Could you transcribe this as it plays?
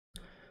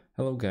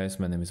Hello guys,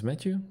 my name is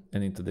Matthew,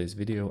 and in today's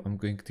video I'm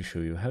going to show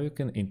you how you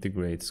can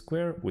integrate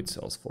Square with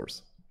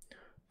Salesforce.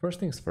 First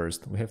things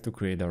first, we have to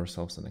create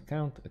ourselves an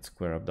account at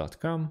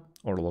squareup.com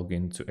or log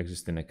in to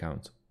existing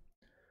account.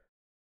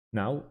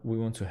 Now we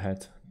want to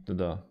head to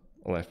the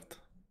left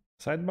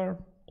sidebar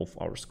of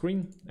our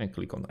screen and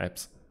click on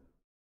Apps.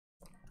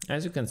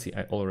 As you can see,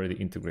 I already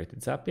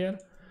integrated Zapier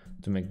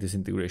to make this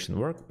integration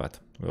work, but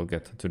we'll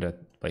get to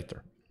that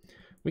later.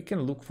 We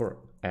can look for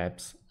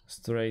apps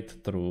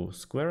straight through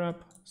SquareUp.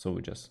 So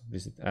we just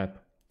visit App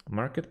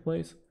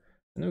Marketplace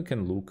and we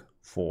can look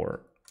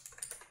for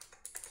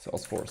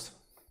Salesforce.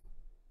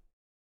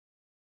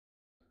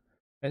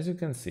 As you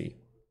can see,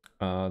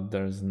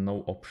 there's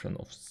no option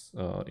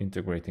of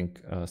integrating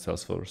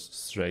Salesforce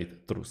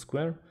straight through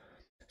Square.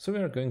 So we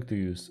are going to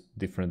use a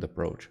different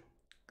approach.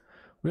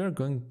 We are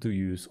going to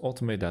use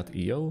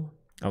Automate.io.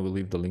 I will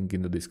leave the link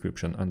in the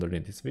description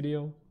underneath this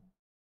video.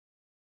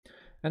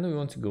 And we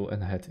want to go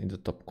and head in the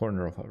top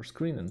corner of our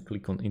screen and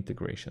click on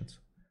integrations.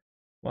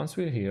 Once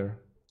we're here,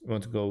 we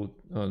want to go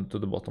to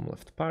the bottom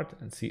left part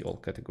and see all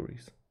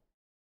categories.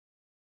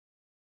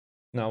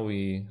 Now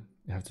we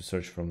have to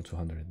search from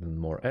 200 and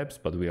more apps,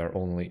 but we are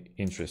only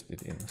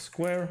interested in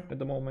Square at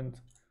the moment.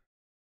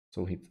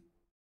 So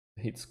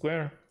hit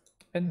Square,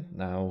 and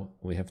now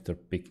we have to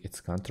pick its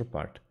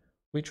counterpart,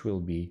 which will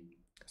be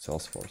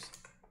Salesforce,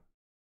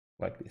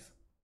 like this.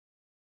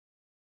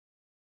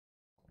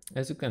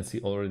 As you can see,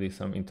 already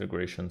some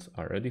integrations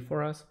are ready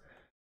for us,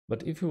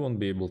 but if you won't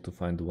be able to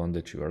find the one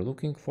that you are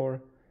looking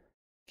for,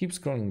 keep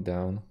scrolling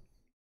down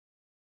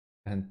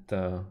and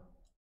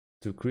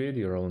to create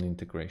your own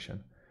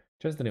integration.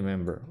 Just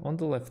remember, on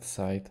the left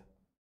side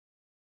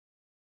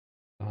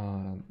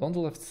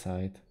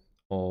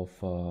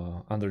of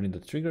underneath the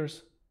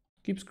triggers,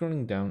 keep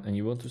scrolling down and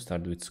you want to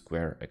start with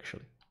Square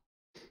actually.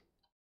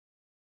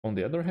 On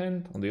the other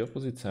hand, on the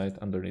opposite side,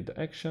 underneath the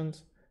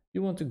actions,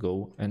 you want to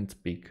go and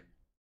pick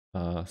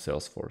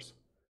Salesforce.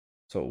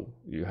 So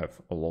you have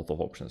a lot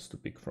of options to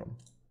pick from,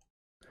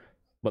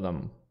 but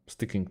I'm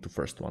sticking to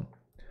first one.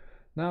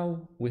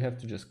 Now we have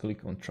to just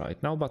click on Try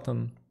It Now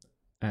button,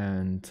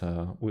 and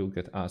we'll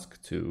get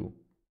asked to,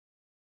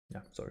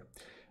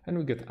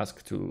 we get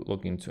asked to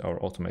log into our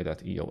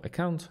Automate.io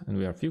account, and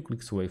we are a few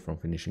clicks away from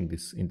finishing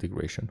this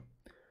integration.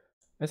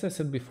 As I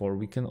said before,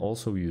 we can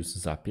also use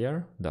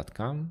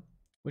Zapier.com,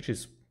 which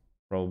is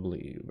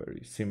probably a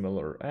very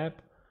similar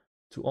app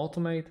to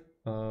automate.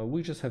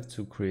 We just have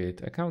to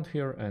create an account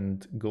here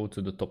and go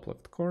to the top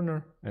left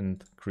corner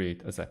and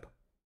create a Zap.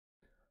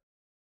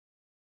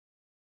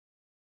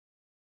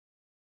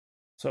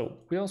 So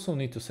we also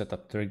need to set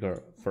up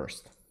trigger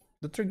first.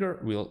 The trigger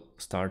will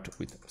start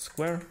with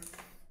Square.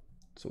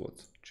 So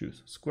let's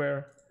choose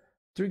Square.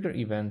 Trigger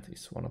event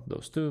is one of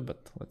those two,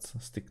 but let's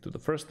stick to the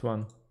first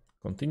one.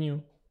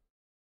 Continue.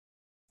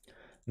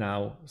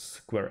 Now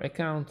Square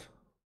account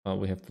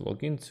we have to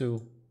log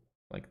into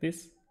like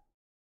this.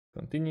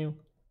 Continue.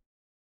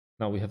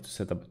 Now we have to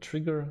set up a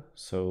trigger.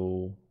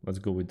 So let's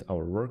go with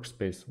our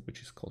workspace,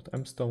 which is called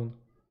mstone.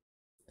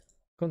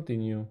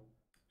 Continue.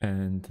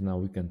 And now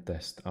we can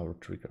test our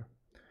trigger.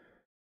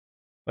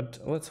 But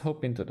let's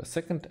hop into the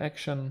second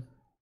action.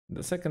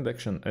 The second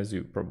action, as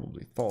you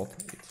probably thought,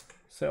 it's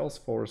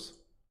Salesforce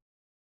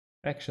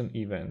action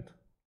event,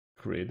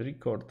 create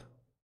record,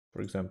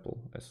 for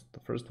example, as the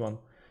first one,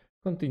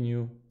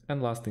 continue.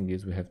 And last thing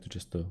is we have to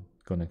just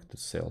connect to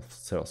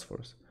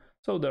Salesforce.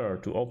 So there are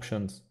two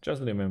options.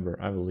 Just remember,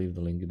 I will leave the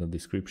link in the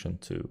description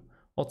to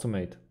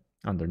automate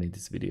underneath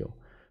this video.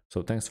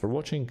 So thanks for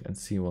watching and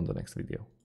see you on the next video.